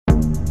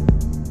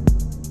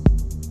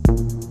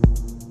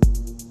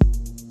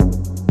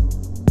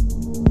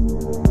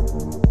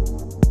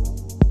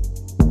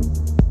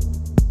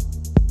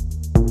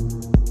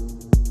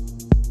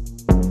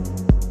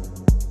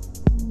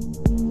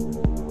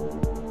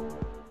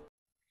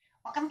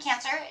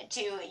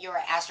to your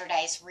Astro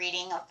Dice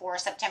reading for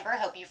September.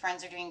 Hope you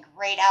friends are doing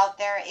great out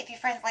there. If you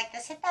friends like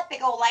this, hit that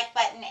big old like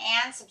button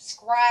and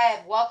subscribe.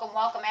 Welcome,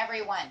 welcome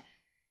everyone.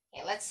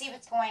 Okay, let's see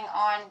what's going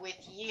on with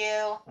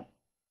you.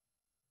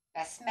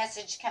 Best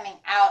message coming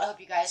out. I hope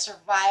you guys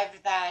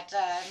survived that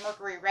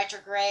Mercury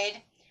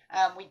retrograde.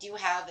 We do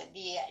have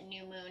the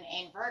new moon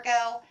in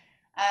Virgo.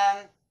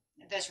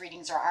 Those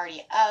readings are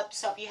already up.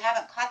 So if you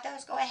haven't caught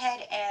those, go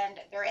ahead and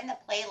they're in the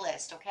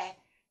playlist, okay?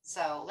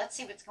 So let's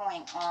see what's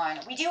going on.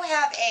 We do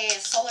have a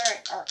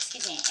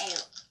a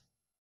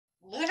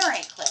lunar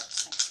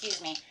eclipse,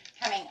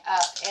 coming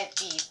up. At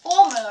the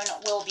full moon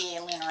will be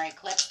a lunar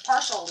eclipse,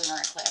 partial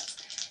lunar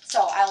eclipse.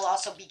 So I'll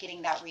also be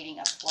getting that reading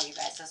up for you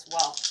guys as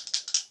well.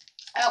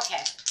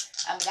 Okay,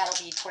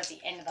 that'll be towards the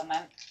end of the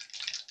month.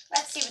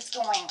 Let's see what's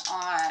going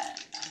on.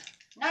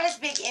 Not as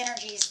big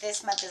energies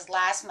this month as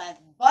last month,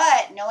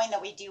 but knowing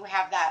that we do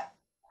have that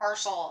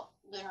partial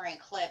lunar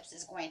eclipse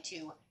is going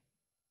to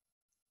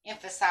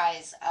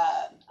emphasize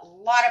a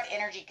lot of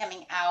energy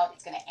coming out.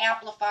 It's going to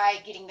amplify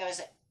getting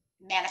those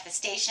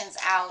manifestations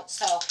out.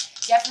 So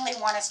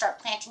definitely want to start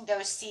planting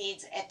those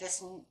seeds at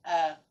this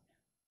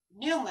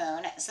new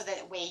moon, so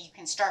that way you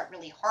can start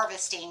really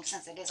harvesting,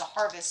 since it is a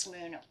harvest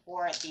moon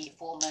for the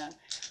full moon,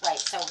 right?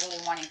 So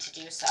really wanting to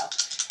do so.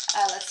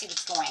 Let's see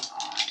what's going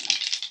on.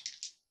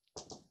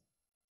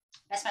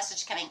 Best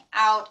message coming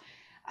out.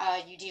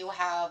 You do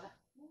have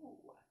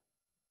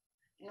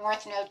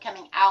North Node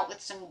coming out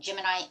with some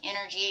Gemini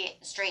energy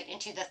straight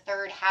into the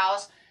third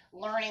house,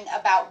 learning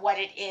about what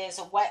it is,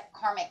 what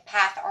karmic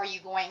path are you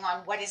going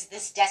on, what is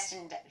this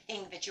destined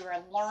thing that you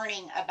are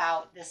learning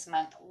about this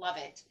month. Love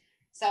it.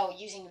 So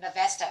using the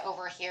Vesta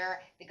over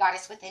here, the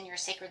goddess within your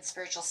sacred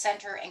spiritual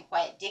center and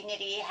quiet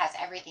dignity, has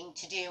everything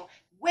to do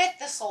with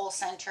the soul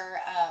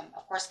center.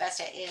 Of course,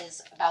 Vesta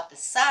is about the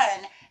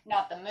sun,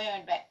 not the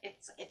moon, but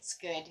it's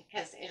good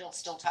because it's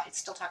still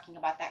talking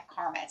about that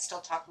karma. It's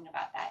still talking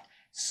about that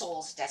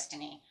soul's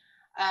destiny.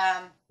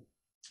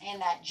 In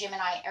that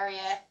Gemini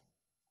area,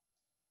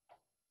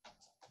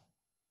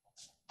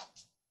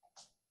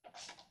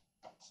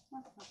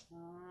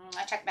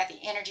 I talked about the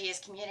energy is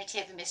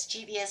communicative,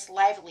 mischievous,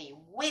 lively,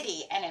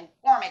 witty, and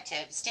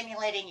informative.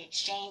 Stimulating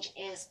exchange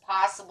is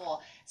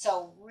possible.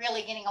 So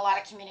really getting a lot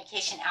of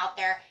communication out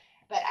there.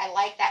 But I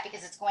like that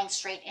because it's going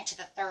straight into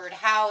the third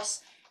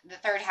house. The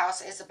third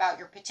house is about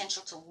your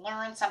potential to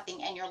learn something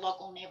in your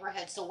local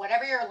neighborhood. So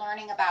whatever you're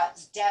learning about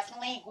is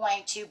definitely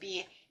going to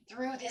be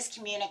through this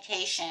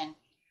communication.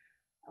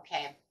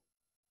 Okay.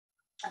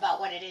 About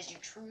what it is you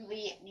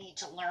truly need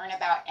to learn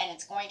about, and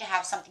it's going to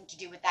have something to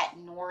do with that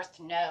North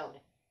Node,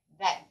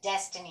 that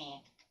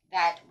destiny,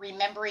 that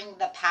remembering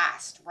the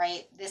past,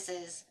 right? This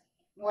is,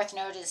 North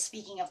Node is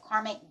speaking of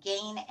karmic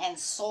gain and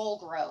soul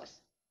growth,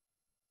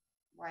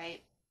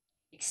 right?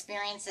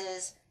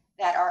 Experiences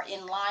that are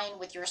in line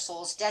with your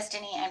soul's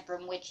destiny and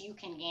from which you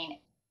can gain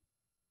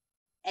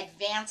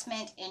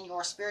advancement in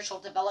your spiritual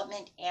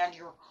development and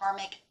your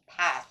karmic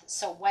path.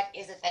 So what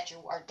is it that you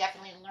are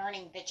definitely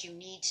learning that you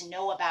need to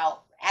know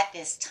about at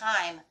this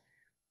time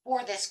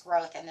for this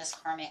growth and this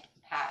karmic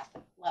path?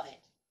 Love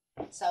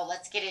it. So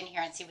let's get in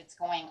here and see what's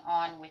going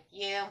on with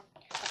you.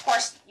 Of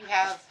course, you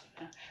have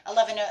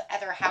 11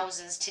 other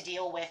houses to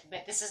deal with,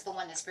 but this is the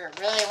one that Spirit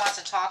really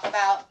wants to talk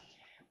about.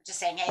 Just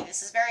saying, hey,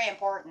 this is very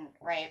important,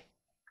 right?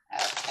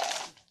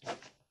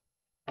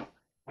 Okay.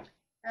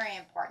 Very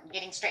important.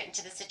 Getting straight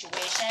into the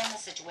situation. The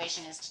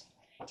situation is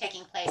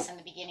taking place in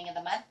the beginning of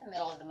the month, the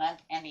middle of the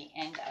month, and the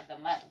end of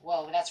the month.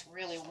 Whoa, that's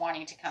really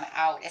wanting to come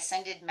out.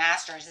 Ascended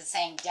Masters is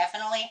saying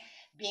definitely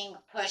being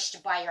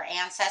pushed by your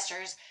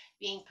ancestors,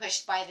 being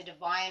pushed by the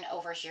divine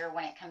over here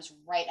when it comes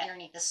right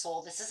underneath the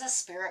soul. This is a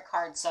spirit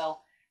card, so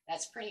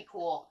that's pretty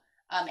cool.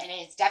 And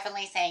it's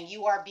definitely saying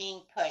you are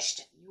being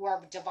pushed. You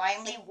are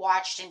divinely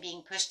watched and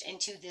being pushed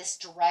into this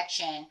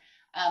direction,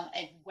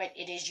 and what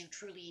it is you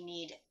truly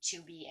need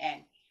to be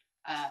in.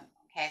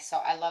 Okay, so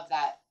I love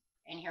that.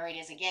 And here it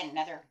is again,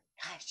 another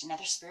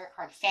spirit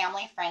card.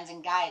 Family, friends,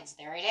 and guides.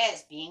 There it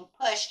is, being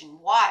pushed and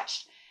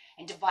watched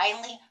and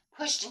divinely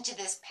pushed into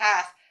this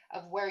path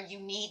of where you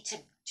need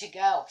to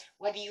go.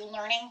 What are you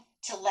learning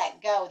to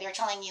let go? They're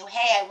telling you,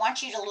 hey, I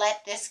want you to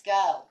let this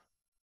go.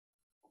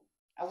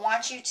 I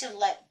want you to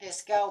let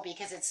this go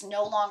because it's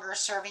no longer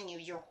serving you.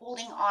 You're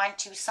holding on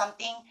to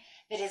something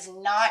that is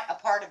not a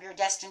part of your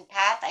destined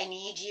path. I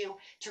need you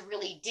to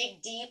really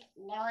dig deep,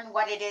 learn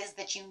what it is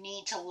that you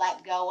need to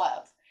let go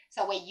of.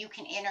 So that way you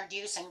can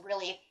introduce and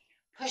really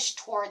push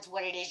towards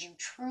what it is you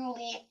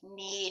truly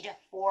need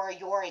for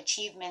your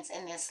achievements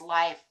in this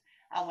life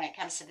when it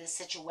comes to this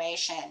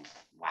situation.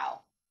 Wow.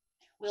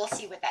 We'll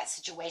see what that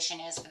situation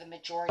is for the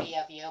majority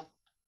of you.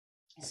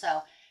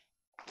 So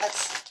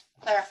let's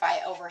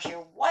clarify over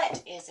here.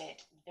 What is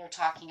it they're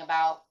talking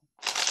about?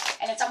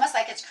 And it's almost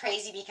like it's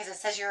crazy because it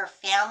says your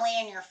family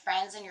and your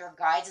friends and your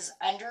guides is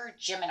under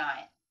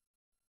Gemini.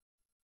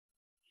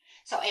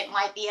 So it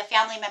might be a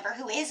family member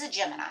who is a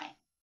Gemini.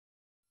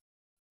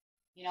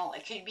 You know,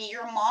 it could be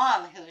your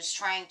mom who's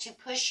trying to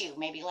push you.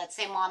 Maybe let's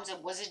say mom's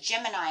was a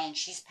Gemini and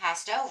she's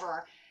passed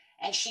over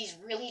And she's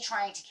really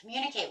trying to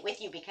communicate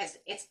with you, because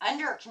it's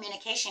under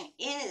communication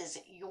is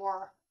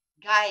your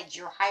guides,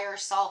 your higher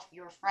self,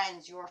 your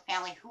friends, your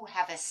family who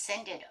have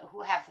ascended,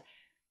 who have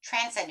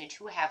transcended,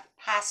 who have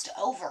passed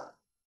over.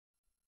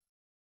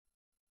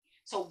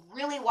 So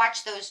really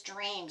watch those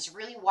dreams,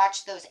 really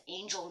watch those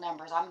angel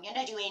numbers. I'm going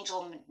to do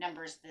angel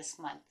numbers this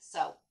month.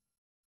 So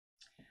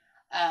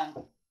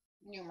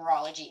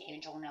numerology,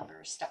 angel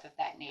numbers, stuff of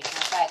that nature.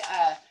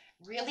 But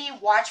really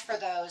watch for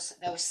those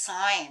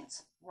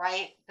signs,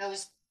 right?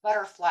 Those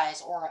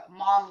butterflies, or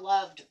mom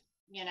loved,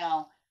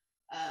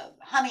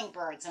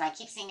 hummingbirds, and I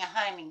keep seeing a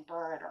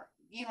hummingbird, or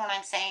you know what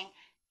I'm saying?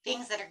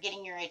 Things that are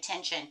getting your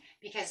attention,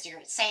 because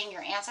you're saying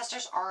your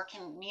ancestors are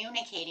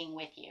communicating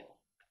with you.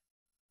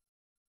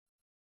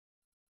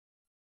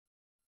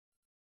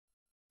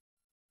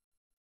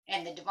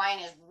 And the divine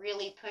is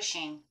really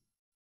pushing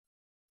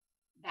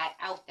that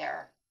out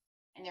there.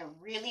 And they're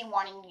really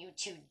wanting you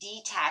to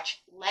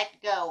detach,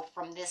 let go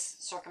from this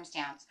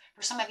circumstance.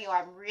 For some of you,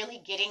 I'm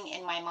really getting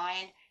in my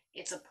mind,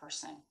 it's a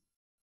person.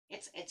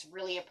 It's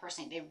really a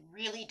person. They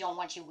really don't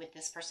want you with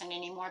this person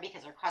anymore,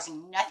 because they're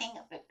causing nothing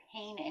but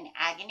pain and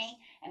agony.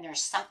 And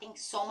there's something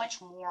so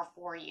much more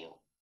for you.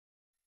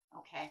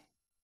 Okay.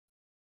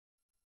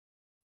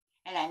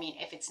 And I mean,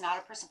 if it's not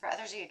a person, for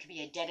others, it could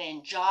be a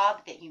dead-end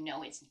job that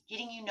is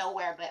getting you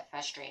nowhere but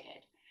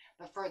frustrated.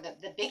 But for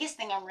the biggest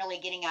thing I'm really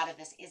getting out of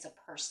this is a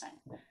person.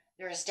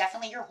 There is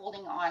definitely, you're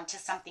holding on to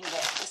something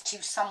that is,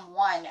 to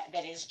someone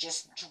that is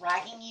just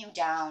dragging you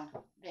down,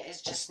 that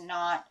is just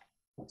not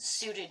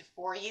suited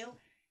for you,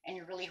 and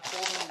you're really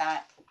holding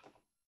that.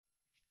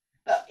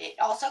 But it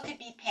also could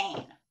be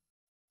pain.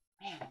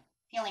 Man, I'm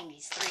feeling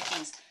these three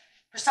things.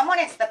 For someone,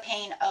 it's the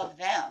pain of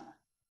them.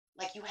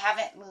 Like you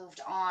haven't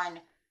moved on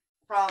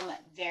from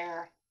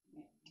their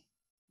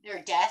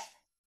death.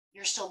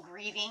 You're still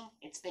grieving.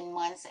 It's been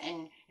months,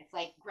 and it's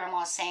like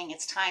grandma's saying,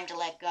 it's time to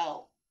let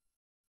go.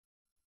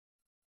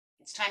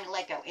 It's time to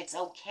let go. It's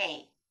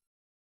okay.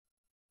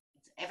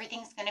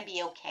 Everything's going to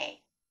be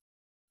okay.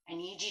 I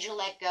need you to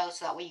let go,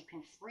 so that way you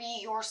can free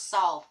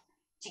yourself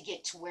to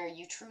get to where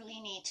you truly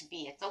need to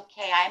be. It's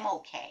okay. I'm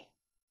okay.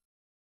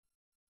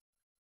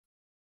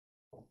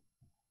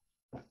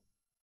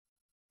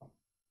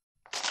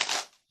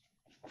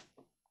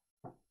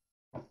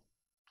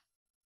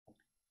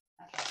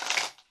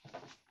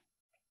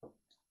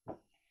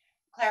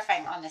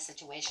 Clarifying on the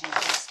situation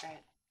with this thread.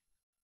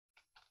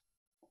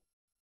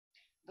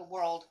 The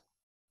world.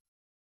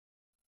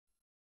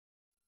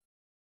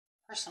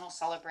 Personal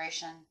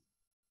celebration.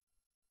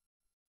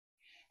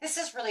 This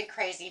is really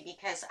crazy,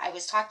 because I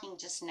was talking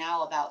just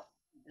now about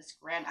this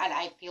and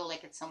I feel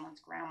like it's someone's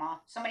grandma.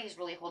 Somebody's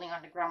really holding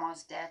on to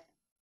grandma's death,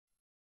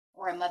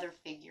 or a mother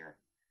figure.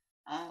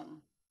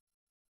 And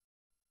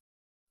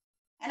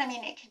I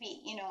mean, it could be,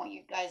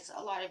 you guys,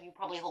 a lot of you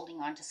probably holding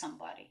on to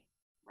somebody,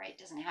 right? It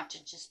doesn't have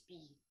to just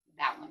be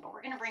that one. But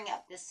we're going to bring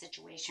up this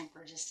situation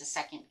for just a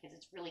second, because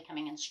it's really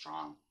coming in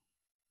strong.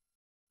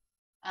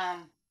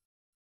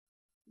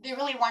 They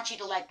really want you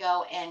to let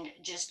go and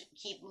just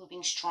keep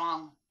moving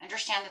strong.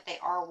 Understand that they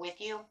are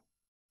with you,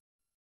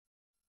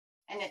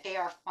 and that they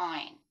are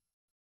fine.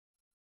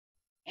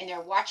 And they're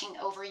watching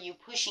over you,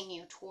 pushing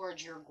you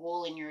towards your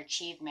goal and your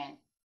achievement.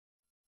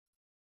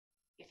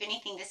 If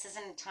anything, this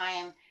isn't a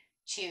time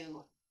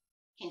to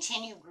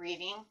continue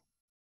grieving.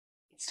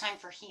 It's time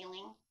for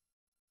healing.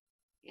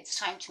 It's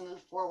time to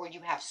move forward.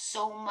 You have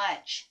so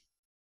much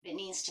that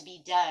needs to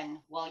be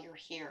done while you're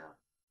here.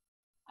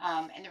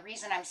 And the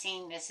reason I'm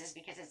seeing this is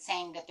because it's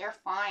saying that they're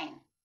fine.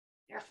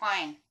 They're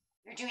fine.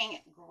 They're doing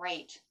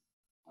great.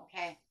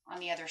 Okay. On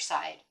the other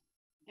side,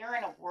 they're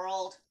in a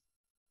world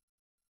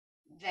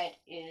that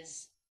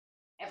is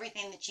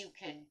everything that you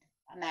could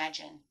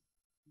imagine.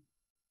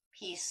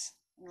 Peace,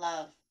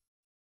 love.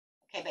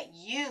 Okay. But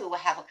you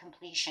have a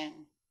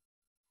completion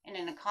and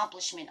an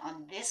accomplishment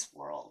on this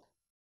world,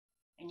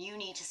 and you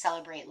need to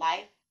celebrate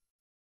life.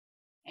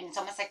 And it's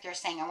almost like they're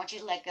saying, I want you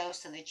to let go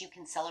so that you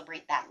can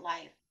celebrate that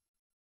life.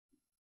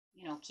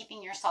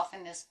 Keeping yourself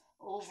in this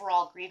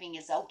overall grieving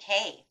is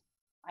okay.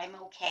 I'm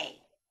okay.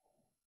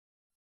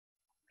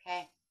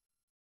 Okay.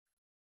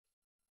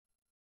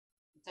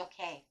 It's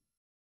okay.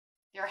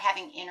 They're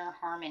having inner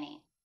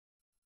harmony.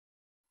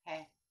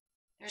 Okay.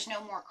 There's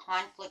no more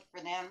conflict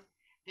for them.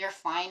 They're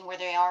fine where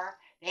they are.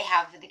 They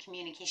have the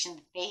communication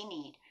that they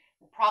need.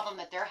 The problem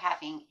that they're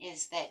having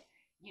is that,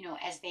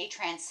 as they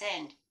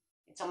transcend,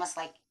 it's almost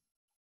like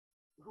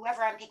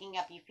whoever I'm picking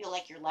up, you feel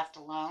like you're left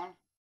alone.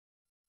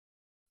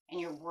 And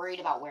you're worried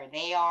about where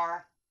they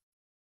are,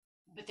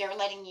 but they're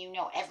letting you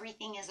know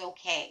everything is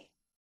okay.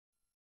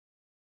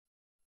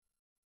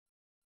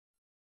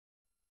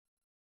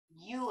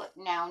 You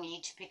now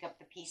need to pick up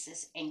the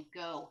pieces and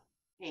go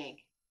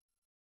big.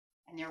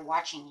 And they're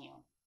watching you.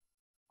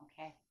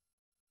 Okay?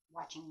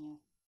 Watching you.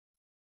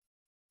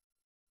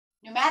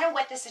 No matter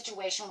what the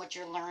situation, what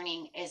you're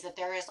learning is that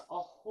there is a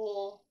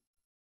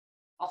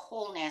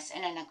wholeness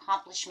and an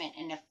accomplishment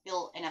and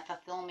a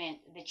fulfillment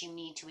that you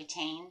need to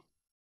attain.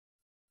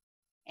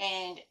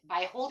 And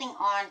by holding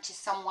on to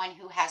someone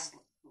who has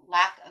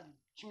lack of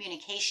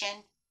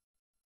communication,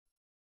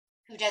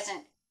 who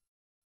doesn't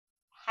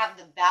have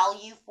the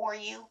value for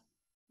you.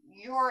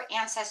 Your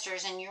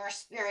ancestors and your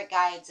spirit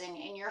guides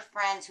and your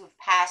friends who have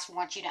passed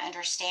want you to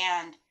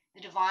understand,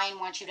 the divine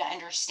wants you to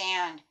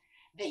understand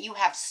that you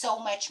have so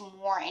much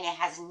more, and it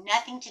has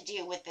nothing to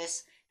do with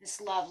this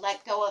love.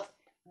 Let go of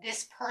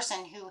this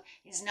person who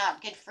is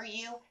not good for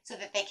you so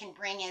that they can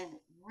bring in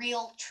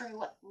real,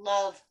 true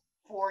love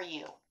for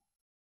you.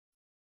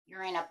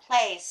 You're in a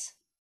place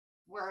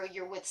where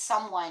you're with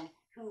someone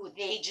who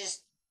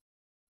there's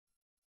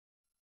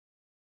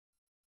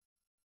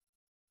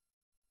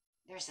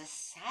a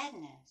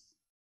sadness,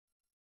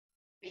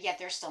 but yet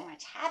there's so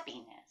much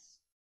happiness.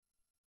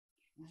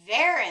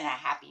 They're in a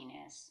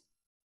happiness,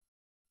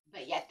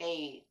 but yet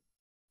they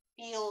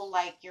feel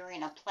like you're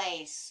in a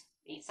place,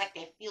 it's like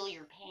they feel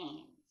your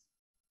pains.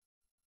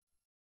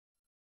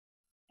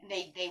 And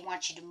they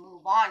want you to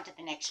move on to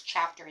the next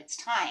chapter. It's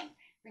time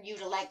for you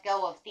to let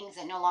go of things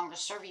that no longer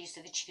serve you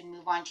so that you can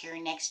move on to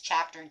your next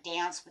chapter.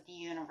 Dance with the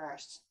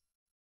universe.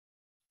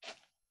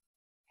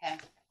 Okay?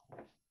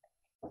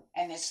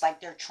 And it's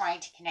like they're trying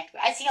to connect.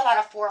 I see a lot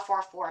of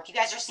 444. If you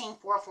guys are seeing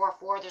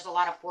 444, there's a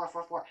lot of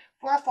 444.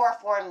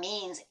 444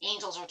 means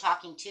angels are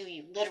talking to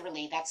you.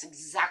 Literally, that's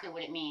exactly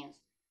what it means.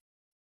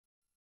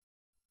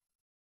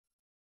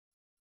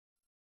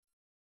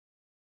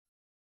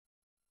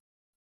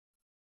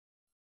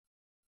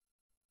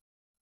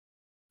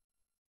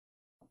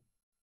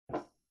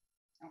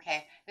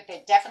 Okay, but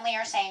they definitely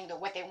are saying that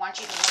what they want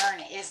you to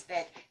learn is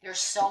that there's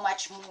so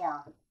much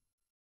more.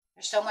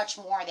 There's so much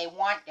more.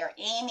 They're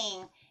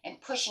aiming and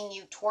pushing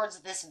you towards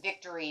this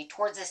victory,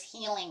 towards this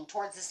healing,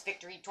 towards this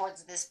victory,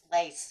 towards this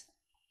place.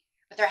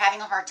 But they're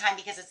having a hard time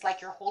because it's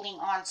like you're holding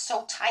on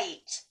so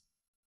tight,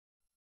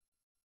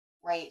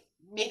 right?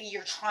 Maybe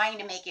you're trying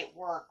to make it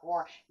work,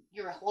 or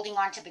you're holding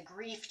on to the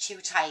grief too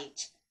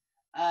tight.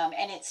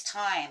 And it's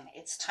time.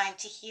 It's time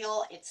to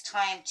heal. It's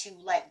time to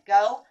let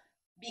go,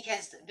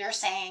 because they're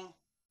saying,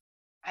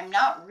 I'm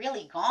not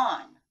really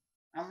gone.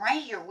 I'm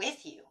right here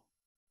with you.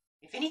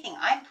 If anything,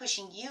 I'm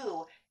pushing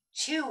you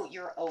to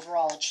your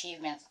overall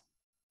achievements,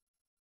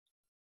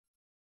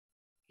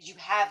 because you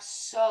have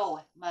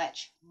so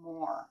much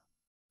more.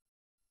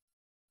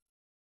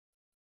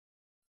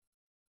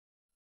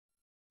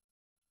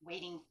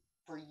 Waiting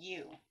for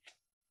you.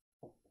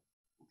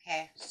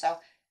 Okay,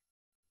 so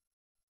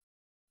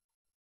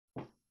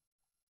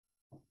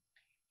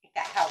take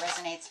that how it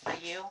resonates for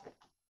you.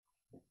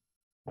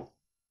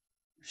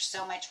 There's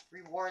so much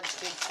rewards,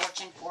 good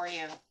fortune for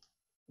you.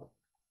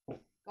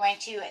 Going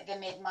to the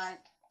mid-month.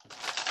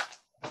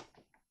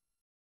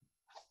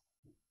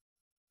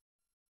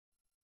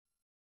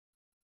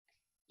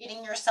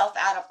 Getting yourself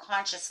out of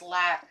conscious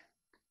lack.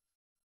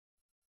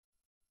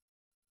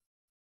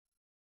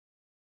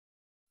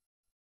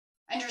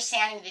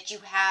 Understanding that you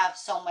have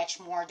so much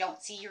more.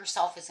 Don't see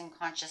yourself as in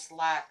conscious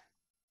lack.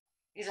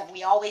 Because if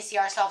we always see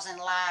ourselves in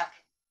lack,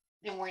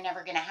 then we're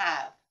never going to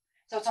have.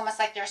 So it's almost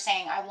like they're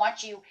saying, I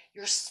want you,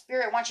 your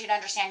spirit wants you to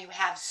understand you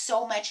have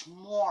so much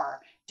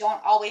more.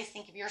 Don't always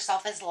think of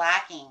yourself as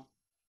lacking.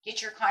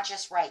 Get your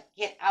conscious right.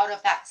 Get out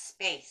of that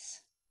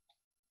space.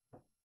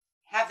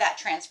 Have that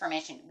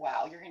transformation.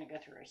 Wow, you're going to go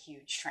through a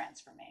huge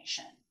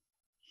transformation.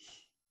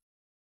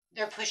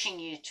 They're pushing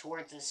you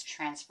towards this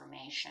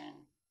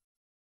transformation.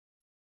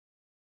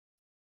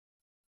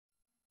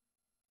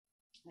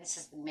 This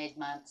is the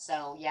mid-month,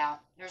 so yeah,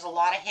 there's a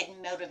lot of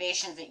hidden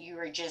motivations that you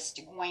are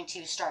just going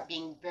to start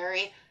being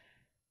very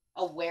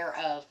aware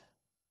of.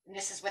 And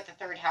this is what the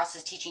third house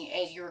is teaching you.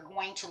 As you're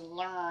going to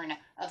learn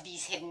of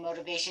these hidden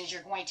motivations,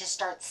 you're going to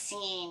start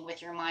seeing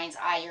with your mind's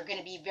eye. You're going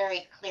to be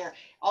very clear.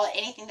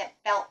 Anything that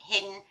felt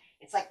hidden,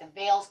 it's like the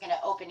veil's going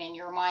to open in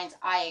your mind's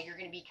eye. You're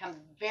going to become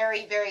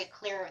very, very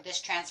clear of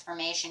this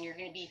transformation. You're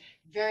going to be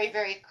very,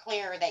 very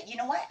clear that, you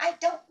know what, I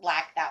don't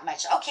lack that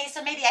much. Okay,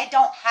 so maybe I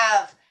don't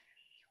have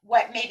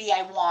what maybe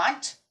I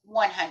want,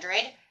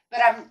 100,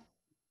 but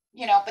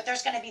but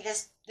there's going to be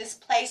this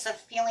place of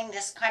feeling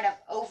this kind of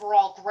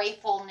overall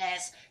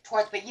gratefulness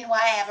towards, but you know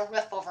what, I have a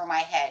roof over my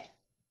head.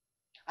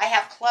 I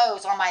have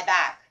clothes on my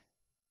back.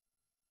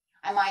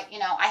 I might,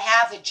 I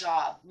have a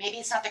job. Maybe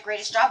it's not the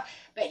greatest job,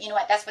 but you know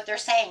what, that's what they're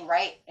saying,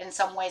 right? In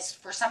some ways,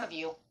 for some of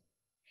you,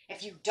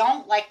 if you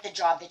don't like the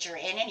job that you're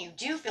in and you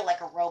do feel like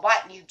a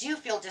robot and you do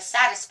feel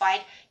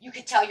dissatisfied, you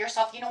could tell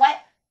yourself, you know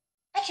what,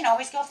 I can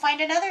always go find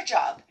another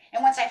job.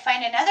 And once I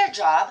find another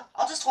job,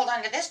 I'll just hold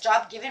on to this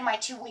job, give it my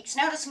 2 weeks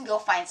notice, and go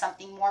find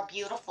something more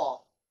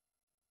beautiful.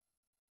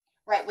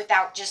 Right?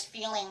 Without just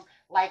feeling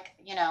like,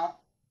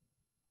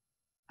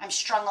 I'm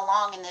strung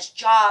along in this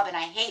job and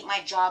I hate my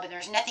job and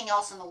there's nothing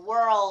else in the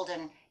world.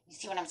 And you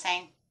see what I'm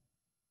saying?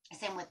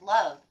 Same with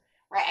love.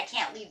 Right? I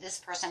can't leave this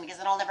person because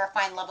then I'll never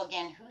find love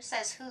again. Who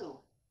says who?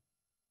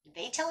 Did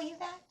they tell you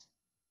that?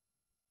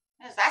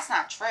 Because that's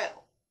not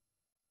true.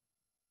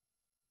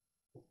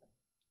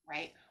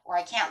 Right? Or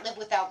I can't live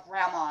without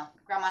grandma.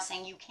 Grandma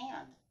saying you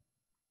can.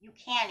 You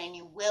can and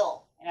you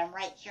will. And I'm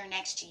right here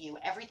next to you.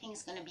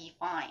 Everything's going to be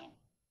fine.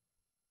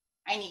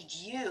 I need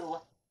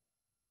you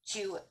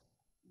to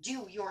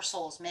do your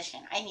soul's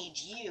mission. I need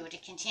you to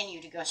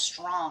continue to go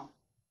strong.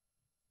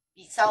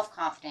 Be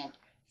self-confident.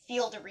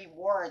 Feel the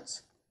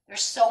rewards.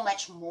 There's so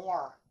much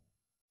more.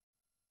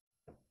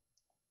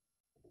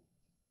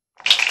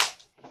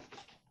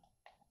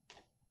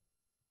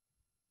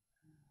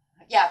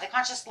 Yeah, the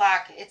conscious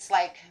lack, it's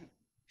like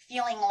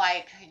feeling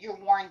like you're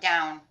worn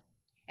down.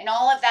 And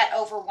all of that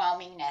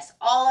overwhelmingness,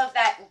 all of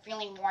that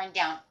feeling worn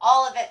down,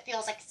 all of it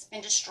feels like it's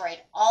been destroyed.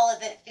 All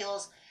of it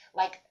feels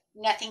like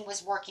nothing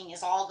was working,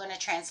 is all going to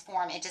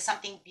transform into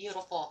something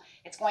beautiful.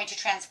 It's going to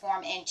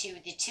transform into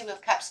the Two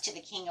of Cups to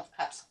the King of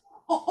Cups.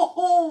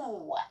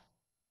 Oh,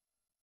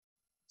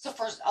 so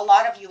for a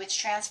lot of you, it's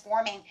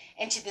transforming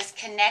into this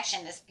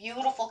connection, this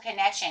beautiful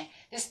connection,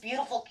 this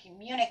beautiful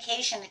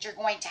communication that you're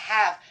going to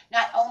have,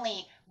 not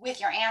only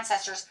with your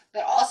ancestors,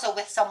 but also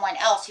with someone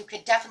else who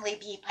could definitely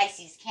be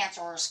Pisces,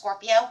 Cancer, or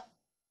Scorpio.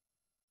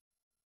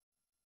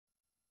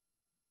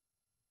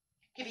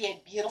 Could be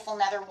a beautiful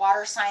another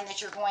water sign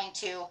that you're going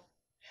to.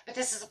 But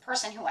this is a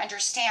person who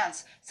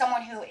understands,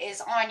 someone who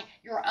is on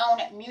your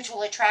own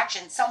mutual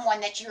attraction, someone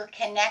that you're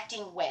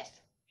connecting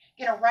with.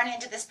 You're going to run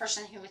into this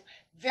person who is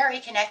very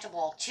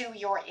connectable to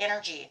your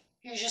energy.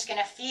 You're just going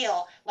to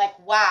feel like,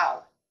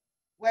 wow,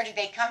 where did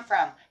they come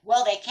from?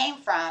 Well, they came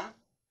from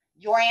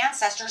your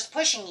ancestors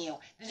pushing you,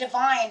 the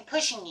divine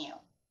pushing you.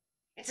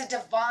 It's a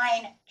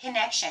divine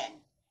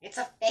connection. It's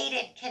a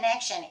fated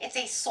connection. It's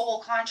a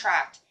soul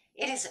contract.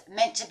 It is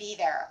meant to be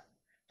there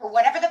for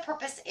whatever the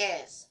purpose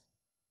is.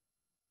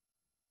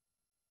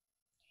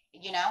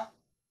 You know,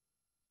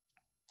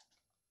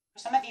 for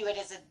some of you, it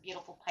is a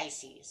beautiful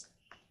Pisces.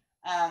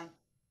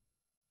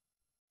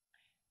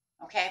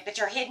 Okay, but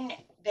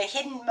the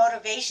hidden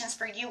motivations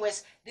for you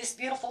is this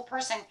beautiful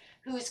person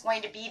who is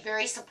going to be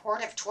very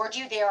supportive towards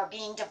you. They are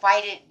being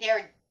divided.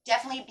 They're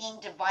definitely being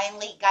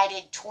divinely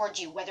guided towards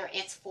you, whether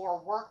it's for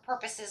work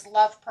purposes,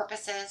 love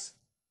purposes,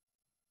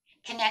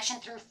 connection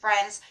through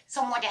friends,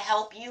 someone to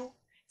help you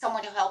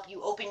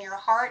open your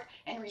heart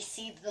and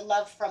receive the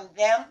love from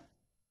them.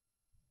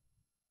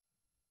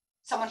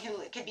 Someone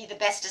who could be the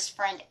bestest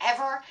friend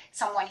ever,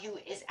 someone who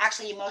is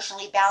actually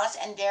emotionally balanced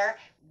and they're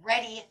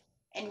ready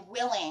and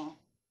willing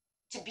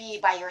to be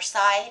by your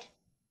side,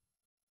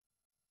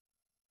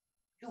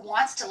 who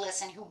wants to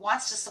listen, who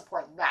wants to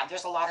support. Wow,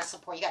 there's a lot of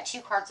support. You got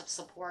two cards of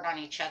support on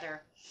each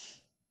other.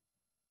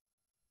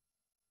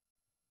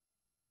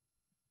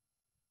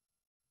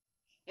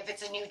 If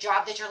it's a new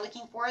job that you're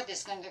looking for, this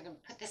is going to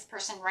put this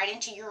person right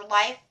into your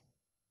life.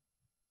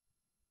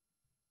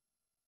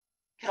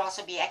 Could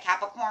also be a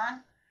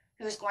Capricorn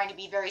who's going to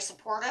be very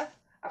supportive,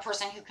 a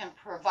person who can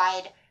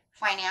provide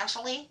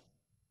financially,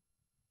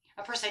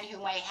 a person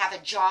who may have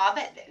a job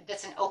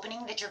that's an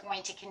opening that you're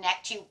going to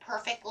connect to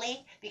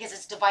perfectly because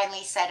it's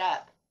divinely set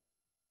up.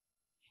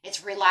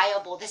 It's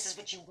reliable. This is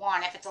what you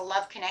want. If it's a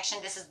love connection,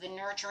 this is the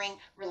nurturing,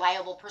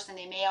 reliable person.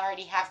 They may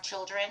already have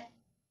children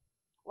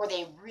or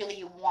they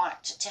really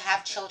want to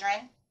have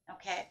children,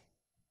 okay?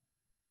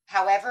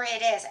 However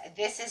it is,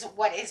 this is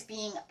what is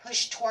being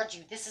pushed towards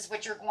you. This is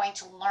what you're going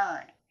to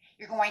learn.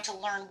 You're going to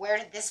learn, where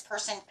did this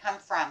person come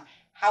from?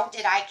 How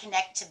did I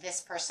connect to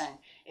this person?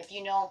 If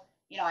you know,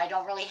 I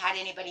don't really had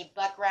anybody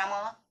but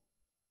grandma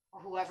or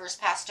whoever's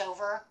passed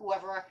over,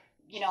 whoever,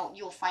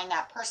 you'll find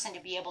that person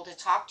to be able to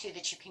talk to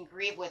that you can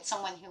grieve with,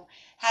 someone who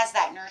has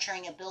that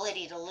nurturing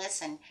ability to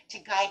listen, to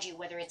guide you,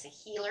 whether it's a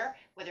healer,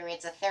 whether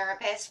it's a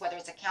therapist, whether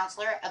it's a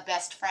counselor, a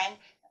best friend,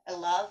 a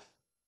love,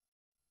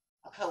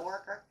 a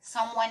coworker.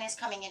 Someone is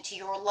coming into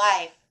your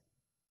life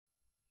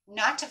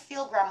not to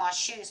feel grandma's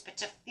shoes, but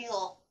to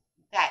feel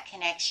that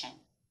connection.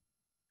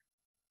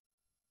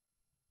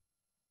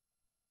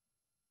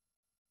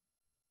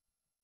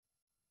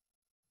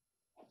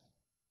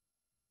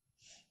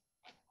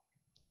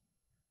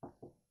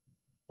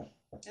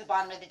 At the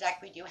bottom of the deck,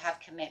 we do have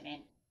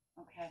commitment.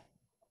 Okay.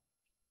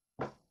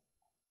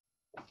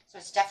 So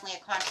it's definitely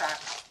a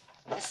contract.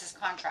 This is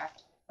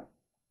contract.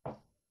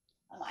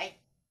 I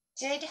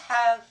did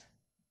have,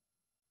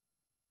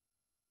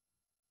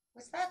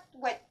 was that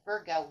what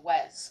Virgo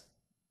was?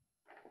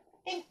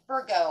 I think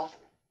Virgo.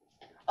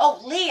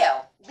 Oh,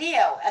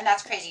 Leo, and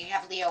that's crazy. You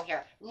have Leo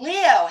here.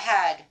 Leo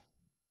had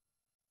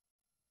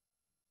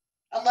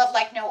a love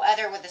like no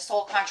other with a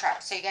soul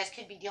contract. So you guys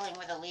could be dealing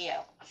with a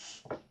Leo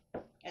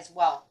as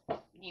well.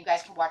 You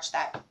guys can watch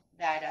that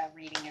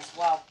reading as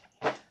well.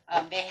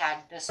 They had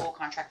the soul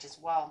contract as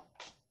well.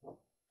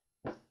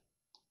 A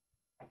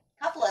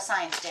couple of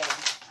signs did.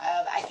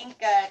 I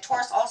think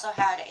Taurus also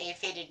had a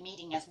fated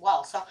meeting as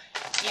well. So,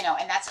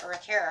 and that's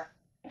Earth here.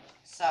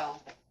 So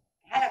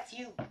had a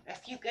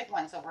few good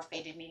ones that were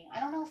fated meeting. I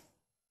don't know if,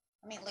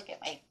 let me look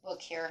at my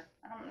book here.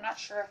 I'm not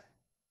sure if,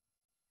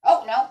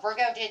 oh no,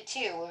 Virgo did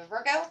too.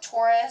 Virgo,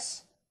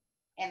 Taurus,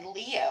 and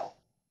Leo.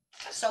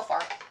 So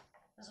far,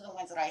 those are the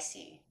ones that I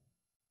see.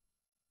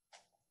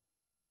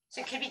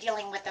 So you could be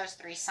dealing with those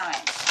three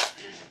signs.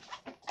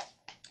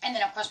 And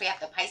then of course we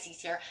have the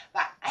Pisces here,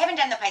 but I haven't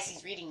done the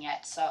Pisces reading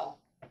yet, so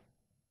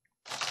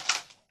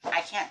I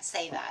can't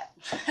say that.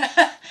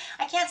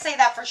 I can't say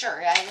that for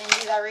sure. I didn't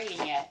do that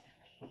reading yet.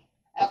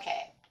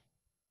 Okay.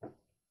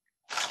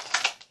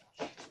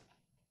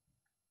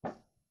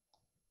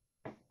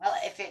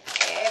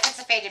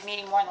 fated,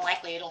 meaning more than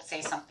likely it'll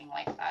say something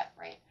like that,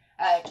 right?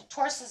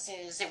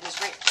 Tauruses it was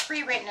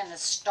pre-written in the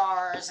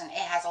stars, and it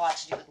has a lot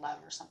to do with love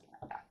or something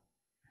like that.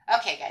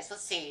 Okay, guys,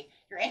 let's see.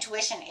 Your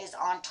intuition is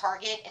on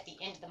target at the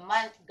end of the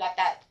month.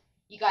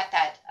 You got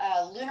that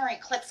lunar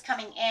eclipse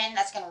coming in.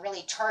 That's going to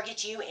really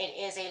target you. It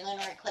is a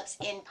lunar eclipse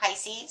in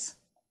Pisces.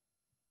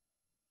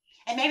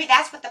 And maybe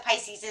that's what the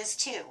Pisces is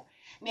too.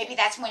 Maybe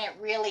that's when it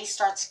really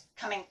starts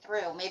coming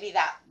through. Maybe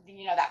that,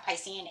 that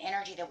Piscean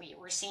energy that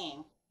we're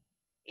seeing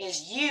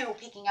is you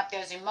picking up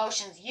those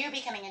emotions, you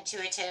becoming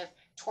intuitive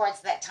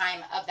towards that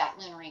time of that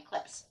lunar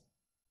eclipse,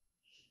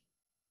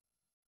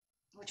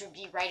 which would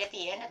be right at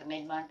the end of the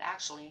mid-month,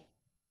 actually.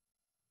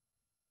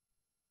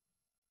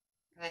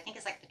 I think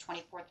it's like the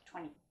 24th,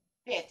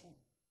 25th.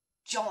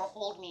 Don't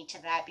hold me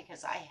to that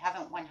because I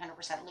haven't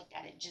 100% looked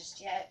at it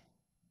just yet.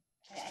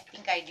 I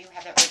think I do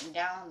have it written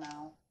down,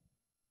 though,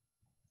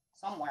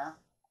 somewhere.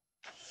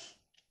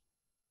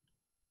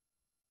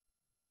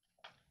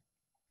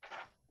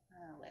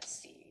 Let's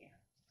see.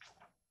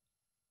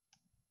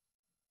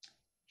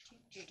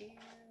 Did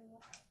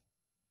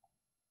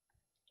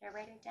I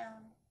write it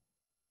down?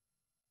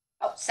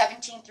 Oh,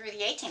 17th through the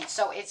 18th.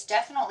 So it's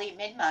definitely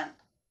mid-month.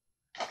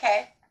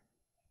 Okay.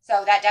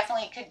 So that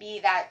definitely could be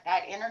that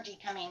energy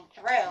coming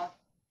through,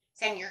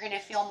 saying you're going to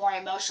feel more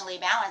emotionally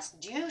balanced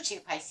due to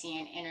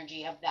Piscean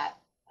energy of that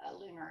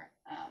lunar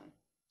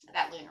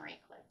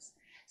eclipse.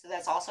 So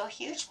that's also a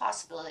huge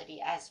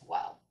possibility as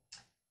well.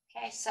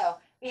 Okay, so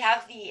we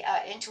have the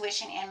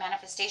intuition and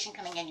manifestation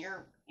coming in.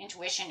 Your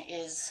intuition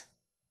is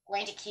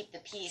going to keep the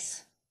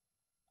peace.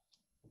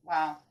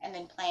 Wow, and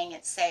then playing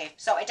it safe.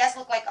 So it does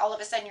look like all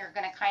of a sudden you're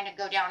going to kind of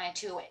go down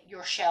into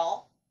your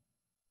shell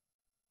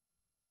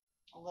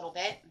a little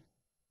bit.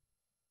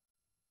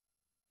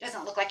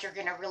 Doesn't look like you're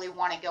going to really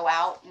want to go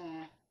out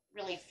and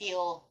really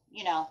feel,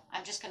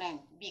 I'm just going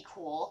to be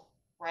cool,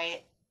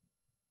 right?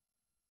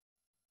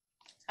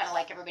 It's kind of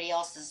like everybody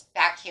else is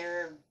back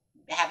here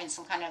having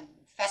some kind of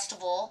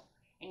festival,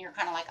 and you're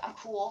kind of like, I'm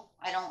cool.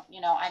 I don't,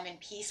 I'm in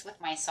peace with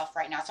myself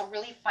right now. So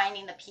really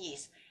finding the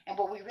peace. And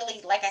what we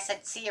really, like I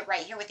said, see it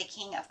right here with the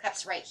King of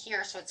Cups right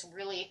here. So it's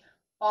really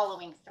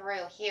following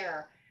through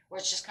here, where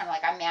it's just kind of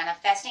like I'm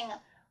manifesting.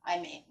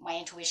 My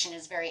intuition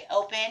is very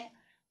open.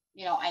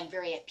 I'm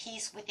very at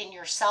peace within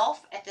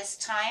yourself at this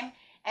time,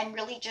 and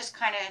really just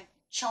kind of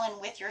chilling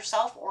with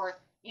yourself, or,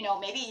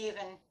 maybe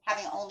even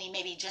having only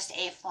maybe just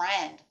a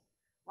friend,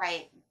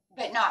 right?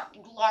 But not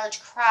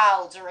large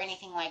crowds or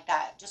anything like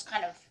that. Just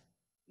kind of,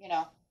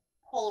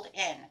 pulled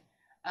in.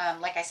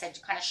 Like I said,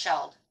 kind of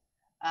shelled.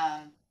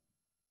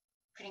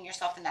 Putting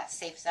yourself in that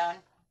safe zone,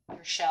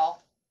 your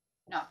shell,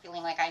 not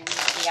feeling like I need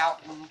to be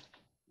out in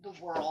the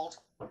world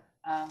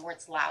where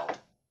it's loud,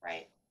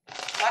 right?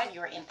 A lot of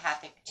you are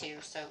empathic too,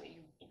 so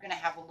you're going to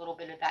have a little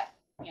bit of that,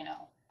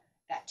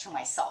 that to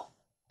myself.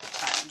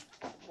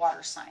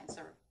 Water signs,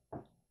 or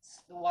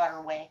the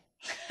waterway.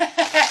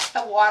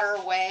 The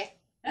waterway.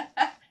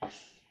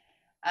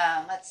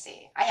 Let's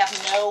see. I have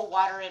no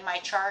water in my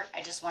chart.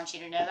 I just want you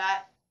to know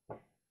that.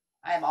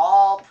 I'm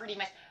pretty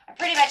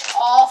much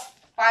all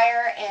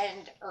fire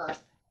and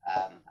earth.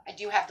 I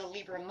do have the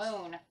Libra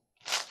moon,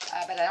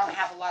 but I don't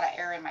have a lot of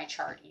air in my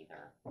chart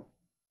either.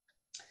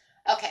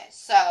 Okay,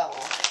 so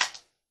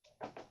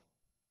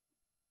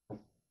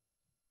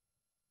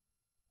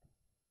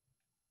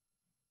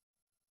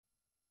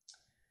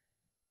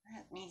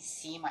let me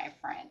see, my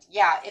friend.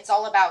 Yeah, it's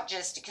all about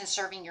just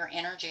conserving your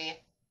energy,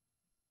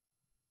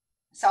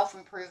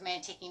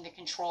 self-improvement, taking the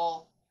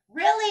control.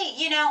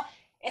 Really,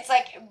 it's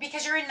like,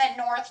 because you're in the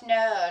North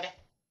Node,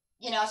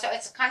 so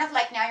it's kind of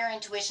like now your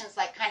intuition's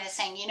like kind of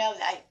saying,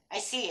 I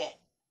see it.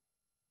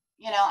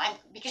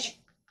 Because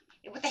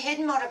with the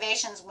hidden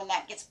motivations, when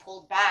that gets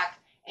pulled back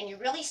and you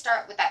really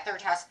start with that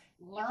third house,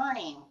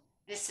 learning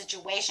this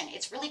situation,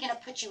 it's really going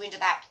to put you into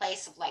that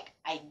place of like,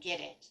 I get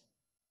it.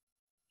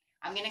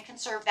 I'm going to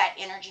conserve that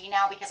energy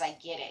now because I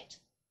get it.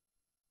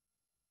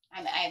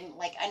 I'm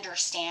like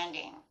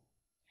understanding.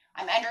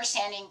 I'm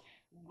understanding,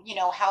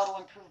 how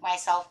to improve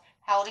myself,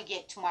 how to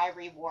get to my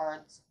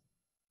rewards,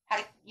 how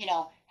to,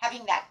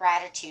 having that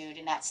gratitude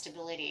and that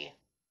stability,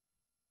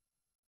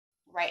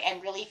 right?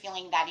 And really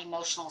feeling that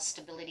emotional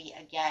stability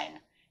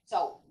again.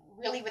 So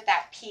really with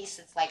that peace,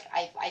 it's like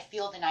I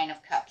feel the Nine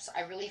of Cups.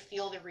 I really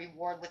feel the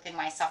reward within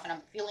myself, and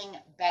I'm feeling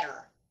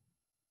better,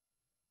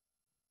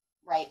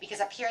 right? Because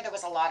up here there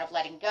was a lot of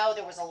letting go.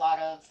 There was a lot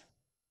of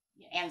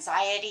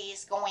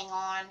anxieties going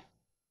on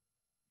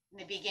in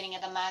the beginning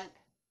of the month.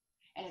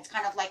 And it's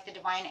kind of like the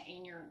divine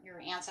and your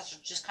ancestors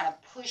just kind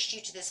of pushed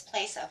you to this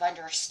place of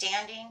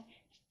understanding,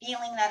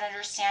 feeling that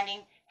understanding,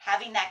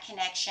 having that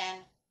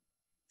connection,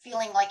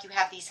 feeling like you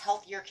have these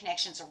healthier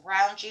connections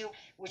around you,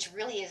 which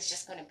really is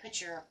just going to put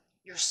your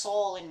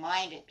soul and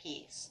mind at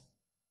peace.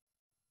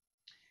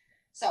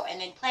 So,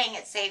 and then playing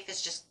it safe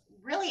is just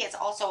really, it's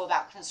also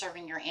about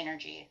conserving your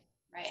energy,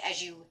 right?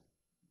 As you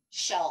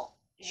shell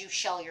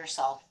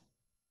yourself,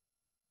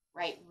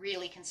 right?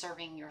 Really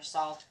conserving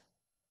yourself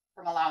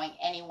from allowing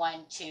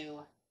anyone to,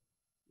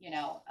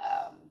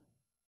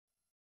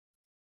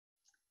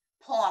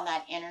 pull on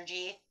that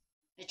energy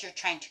that you're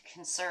trying to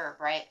conserve,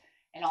 right?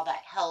 And all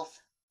that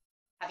health,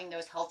 having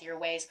those healthier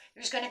ways.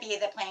 There's going to be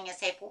the playing it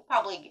safe. Will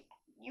probably,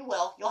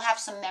 you'll have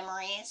some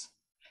memories.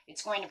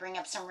 It's going to bring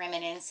up some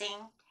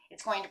reminiscing.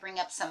 It's going to bring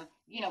up some,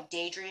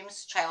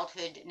 daydreams,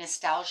 childhood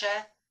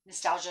nostalgia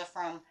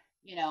from,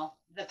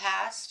 the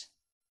past.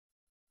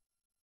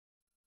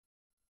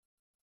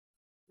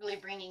 Really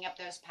bringing up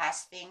those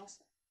past things.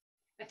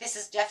 But this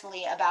is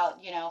definitely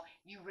about,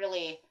 you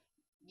really,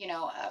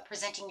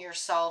 presenting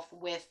yourself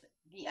with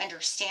the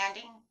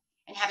understanding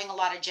and having a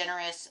lot of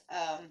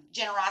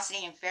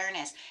generosity and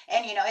fairness.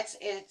 And,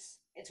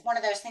 it's one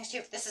of those things too.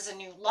 If this is a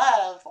new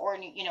love, or,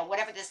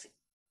 whatever this,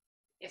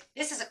 if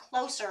this is a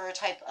closer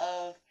type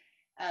of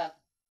uh,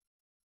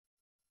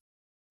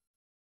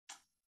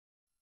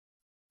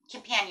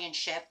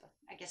 companionship,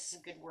 I guess is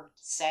a good word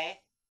to say,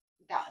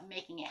 without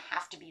making it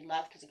have to be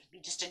love, because it could be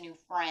just a new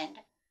friend.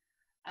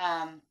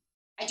 Um,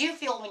 I do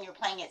feel when you're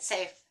playing it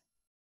safe,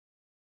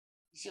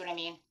 you see what I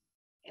mean?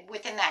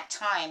 Within that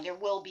time, there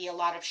will be a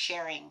lot of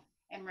sharing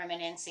and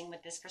reminiscing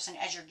with this person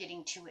as you're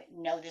getting to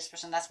know this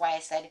person. That's why I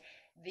said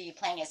the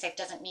playing it safe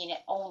doesn't mean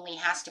it only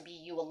has to be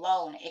you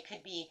alone. It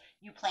could be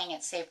you playing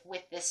it safe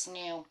with this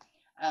new,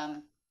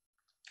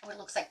 what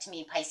looks like to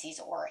me, Pisces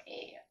or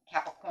a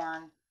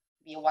Capricorn,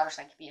 could be a water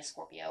sign, could be a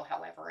Scorpio,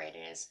 however it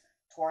is,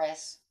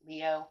 Taurus,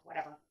 Leo,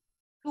 whatever,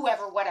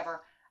 whoever,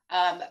 whatever.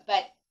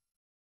 But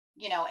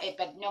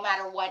but no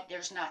matter what,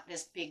 there's not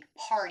this big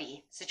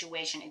party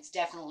situation. It's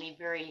definitely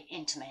very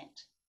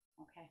intimate.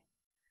 Okay.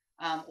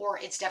 Or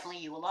it's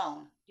definitely you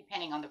alone,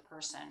 depending on the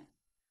person.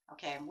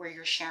 Okay, where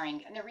you're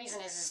sharing. And the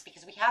reason is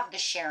because we have the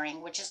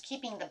sharing, which is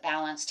keeping the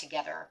balance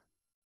together.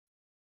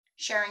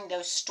 Sharing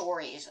those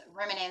stories,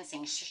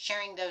 reminiscing,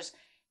 sharing those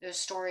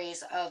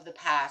stories of the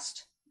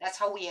past. That's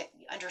how we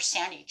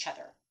understand each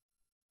other,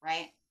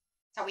 right?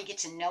 That's how we get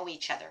to know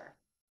each other.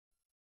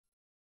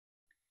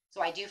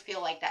 So I do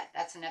feel like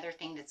that's another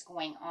thing that's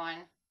going on.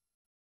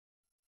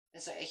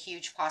 It's a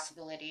huge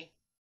possibility.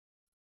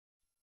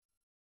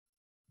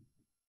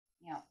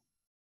 Yeah.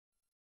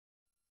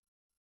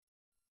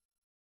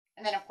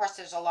 And then, of course,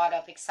 there's a lot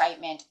of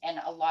excitement and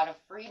a lot of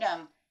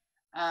freedom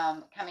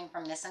coming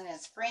from this. And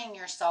it's freeing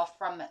yourself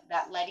from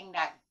that, letting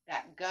that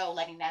go,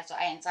 letting those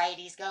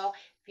anxieties go,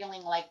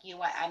 feeling like,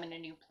 what, I'm in a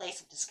new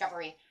place of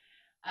discovery.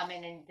 I'm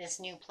in this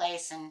new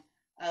place and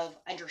of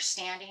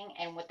understanding.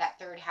 And with that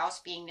third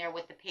house being there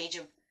with the page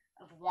of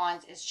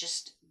wands is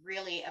just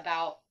really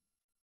about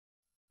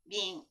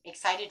being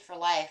excited for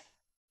life,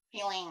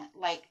 feeling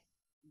like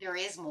there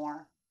is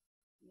more,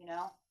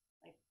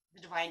 like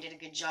the divine did a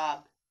good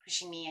job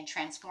pushing me and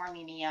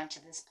transforming me onto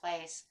this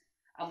place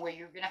where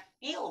you're going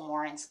to feel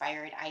more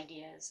inspired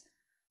ideas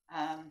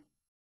um,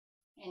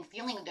 and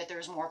feeling that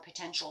there's more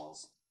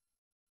potentials.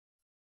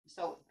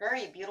 So,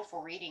 very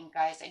beautiful reading,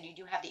 guys. And you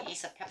do have the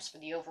Ace of Cups for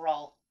the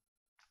overall,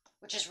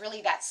 which is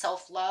really that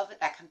self love,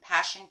 that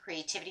compassion,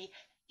 creativity,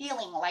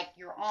 feeling like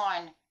you're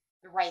on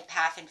the right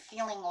path and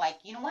feeling like,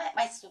 what,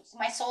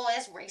 my soul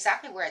is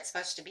exactly where it's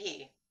supposed to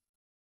be.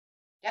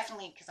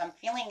 Definitely, because I'm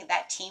feeling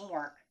that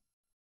teamwork.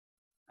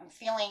 I'm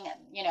feeling,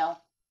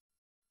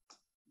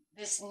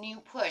 this new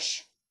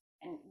push,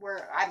 and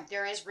where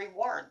there is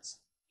rewards.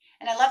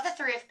 And I love the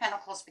Three of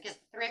Pentacles because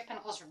the Three of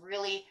Pentacles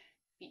really,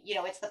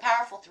 it's the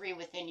powerful three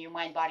within you,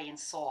 mind, body, and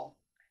soul.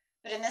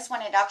 But in this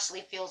one, it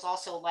actually feels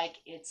also like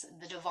it's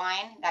the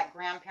divine, that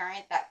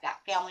grandparent, that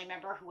family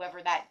member,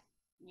 whoever that,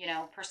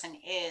 person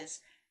is,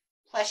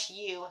 plus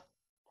you,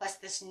 plus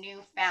this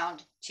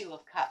newfound Two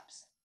of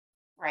Cups,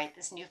 right?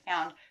 This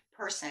newfound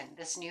person,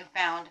 this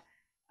newfound,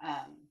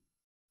 um,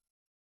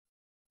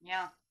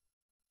 yeah,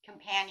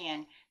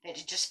 companion, that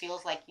it just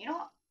feels like,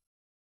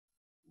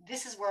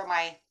 this is where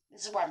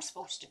I'm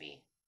supposed to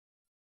be.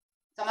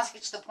 It's almost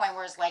gets to the point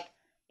where it's like,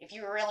 if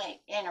you were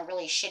really in a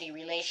really shitty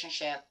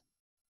relationship,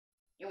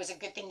 it was a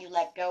good thing you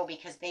let go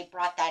because they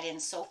brought that in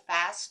so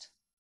fast.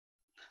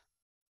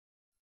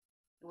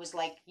 It was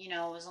like, it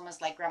was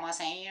almost like grandma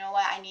saying, you know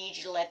what, I need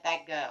you to let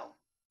that go.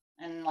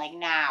 And like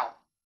now,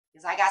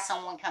 because I got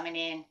someone coming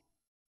in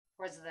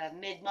towards the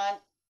mid-month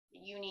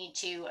you need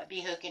to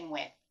be hooking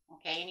with.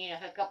 Okay, you need to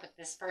hook up with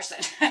this person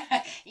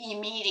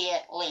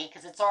immediately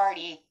because it's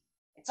already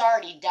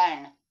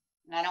done,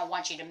 and I don't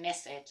want you to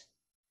miss it.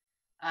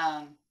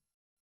 Yeah,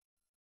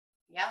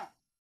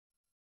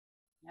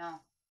 yeah.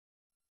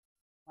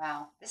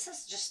 Wow, this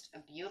is just a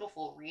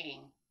beautiful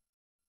reading.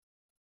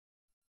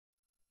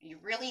 You're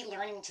really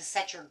learning to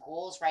set your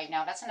goals right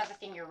now. That's another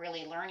thing you're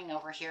really learning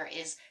over here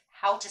is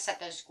how to set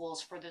those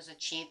goals for those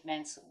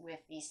achievements with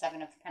the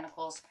Seven of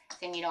Pentacles.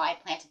 Saying, I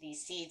planted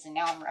these seeds and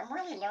now I'm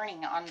really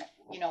learning on,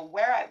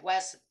 where I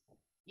was,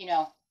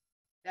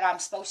 that I'm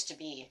supposed to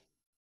be,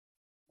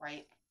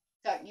 right?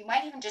 So you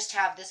might even just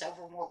have this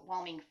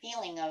overwhelming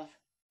feeling of,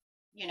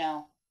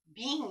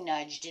 being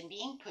nudged and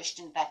being pushed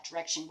in that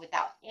direction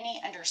without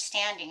any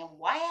understanding of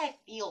why I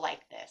feel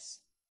like this,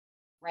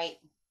 right?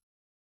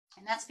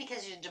 And that's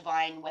because you're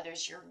divine, whether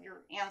it's your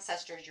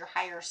ancestors, your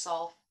higher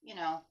self,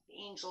 the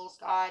angels,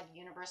 God,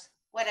 universe,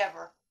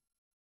 whatever.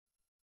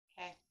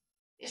 Okay.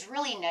 is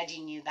really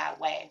nudging you that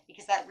way,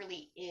 because that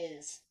really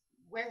is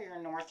where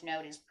your North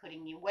Node is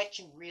putting you, what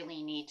you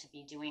really need to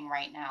be doing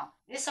right now.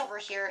 This over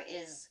here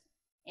is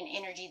an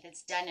energy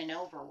that's done and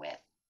over with.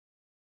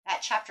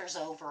 That chapter's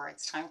over.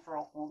 It's time for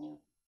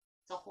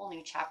it's a whole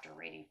new chapter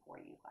ready for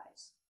you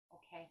guys.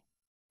 Okay?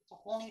 It's a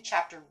whole new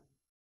chapter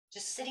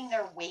just sitting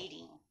there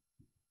waiting.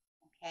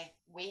 Okay?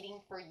 Waiting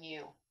for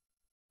you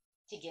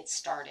to get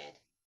started.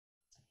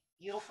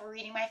 Beautiful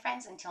reading, my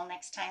friends. Until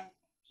next time,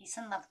 peace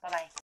and love.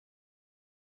 Bye-bye.